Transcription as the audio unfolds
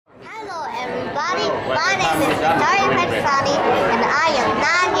everybody, my name is Victoria Petrosani and I am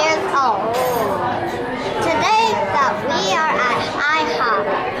 9 years old. Today that we are at IHOP.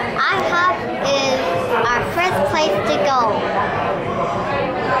 IHOP is our first place to go.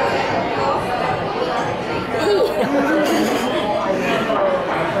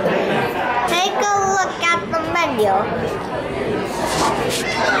 Take a look at the menu.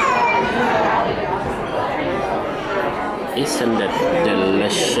 Isn't that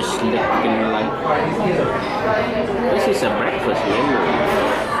delicious looking like? This is a breakfast menu.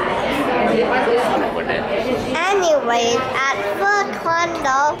 Anyways, at Food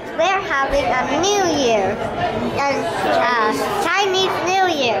Condo, we're having a New Year. Chinese New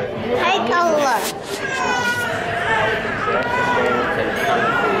Year. Take a look.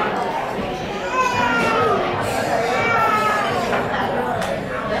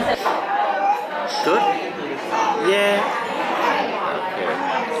 Good? Yeah.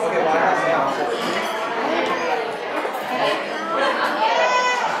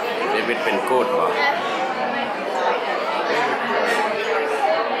 David เป็นโกดป่ะ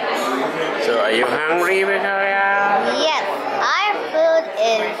So are you hungry, Victoria? Yes, our food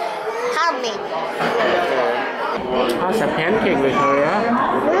is coming. How's the pancake, Victoria?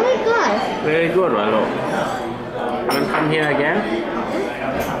 Really good. Very good, right, look. You want to come here again?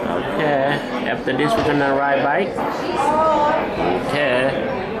 Okay. After this, we're gonna ride bike. Okay.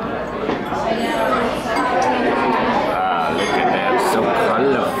 Wow, look at that. So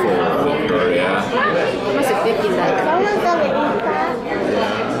colorful, Victoria.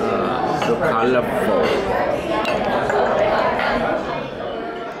 So colorful.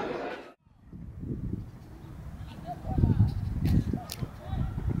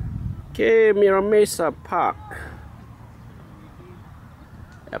 Okay, Mira Mesa Park.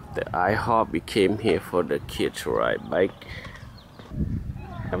 After IHOP, we came here for the kids to ride bike.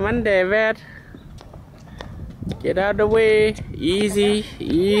 Come on, David. Get out of the way. Easy,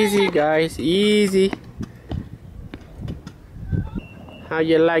 easy, guys, easy. How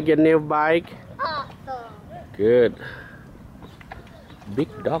you like your new bike? Awesome. Good. Big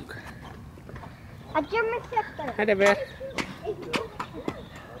dog. A German Shepherd. Hi, David.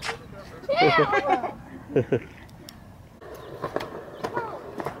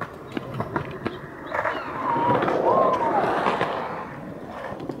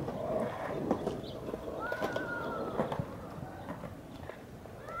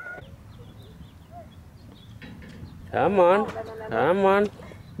 Come on, come on.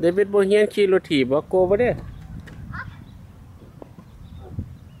 David boh hianขี่รถถีบบ่โกบ่เด้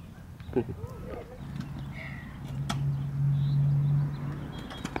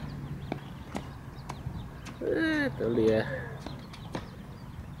ตัวเลีย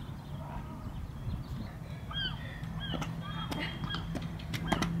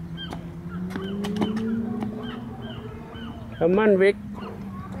Come on, Vic.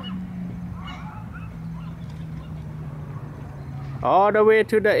 All the way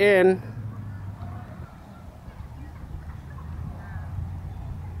to the end.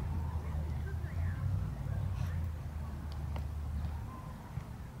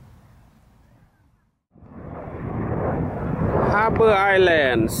 Harbor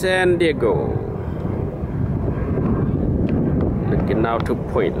Island, San Diego. Looking out to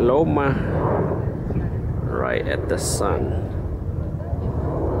Point Loma, right at the sun.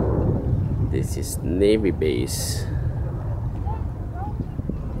 This is Navy base.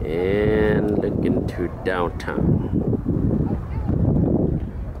 And looking to downtown.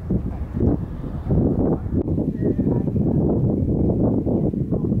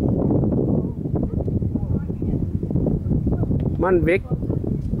 Come on, Vic.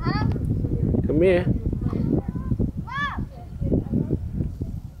 Come here.